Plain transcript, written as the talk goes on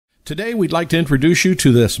Today we'd like to introduce you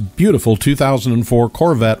to this beautiful 2004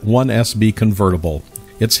 Corvette 1SB Convertible.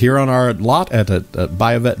 It's here on our lot at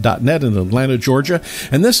Buyavette.net in Atlanta, Georgia,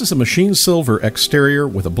 and this is a machine silver exterior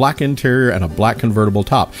with a black interior and a black convertible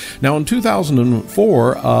top. Now, in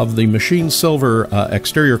 2004, of the machine silver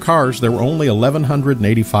exterior cars, there were only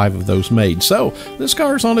 1,185 of those made. So this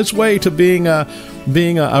car is on its way to being a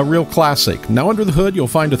real classic. Now, under the hood, you'll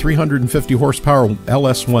find a 350 horsepower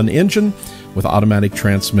LS1 engine with automatic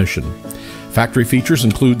transmission. Factory features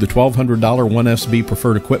include the $1,200 1SB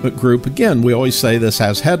Preferred Equipment Group. Again, we always say this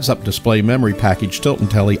has heads-up display memory package, tilt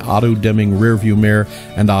and telly, auto-dimming rear-view mirror,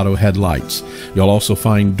 and auto headlights. You'll also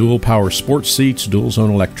find dual-power sports seats,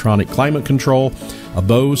 dual-zone electronic climate control, a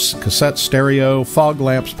Bose cassette stereo, fog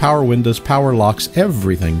lamps, power windows, power locks,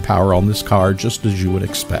 everything power on this car, just as you would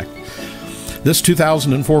expect. This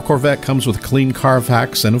 2004 Corvette comes with a clean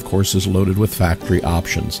Carfax and, of course, is loaded with factory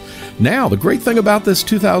options. Now, the great thing about this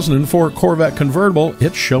 2004 Corvette Convertible,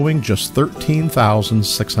 it's showing just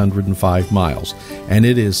 13,605 miles, and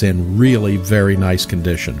it is in really very nice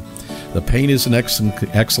condition. The paint is in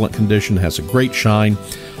excellent condition, has a great shine.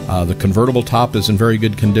 The convertible top is in very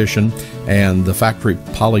good condition, and the factory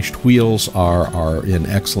polished wheels are in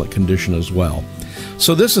excellent condition as well.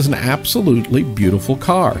 So this is an absolutely beautiful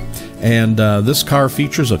car, and this car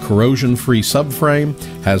features a corrosion-free subframe,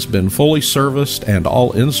 has been fully serviced, and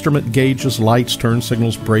all instrument gauges, lights, turn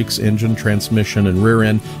signals, brakes, engine, transmission, and rear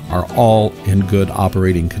end are all in good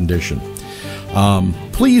operating condition.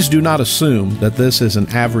 Please do not assume that this is an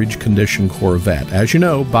average condition Corvette. As you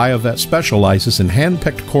know, Buyavette specializes in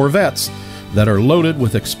hand-picked Corvettes that are loaded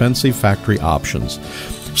with expensive factory options.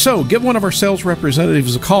 So give one of our sales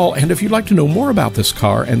representatives a call, and if you'd like to know more about this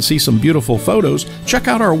car and see some beautiful photos, check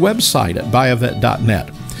out our website at Buyavette.net.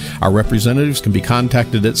 Our representatives can be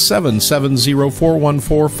contacted at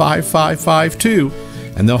 770-414-5552,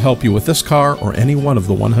 and they'll help you with this car or any one of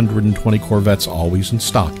the 120 Corvettes always in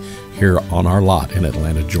stock here on our lot in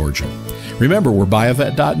Atlanta, Georgia. Remember, we're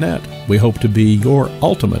Buyavette.net. We hope to be your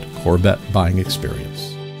ultimate Corvette buying experience.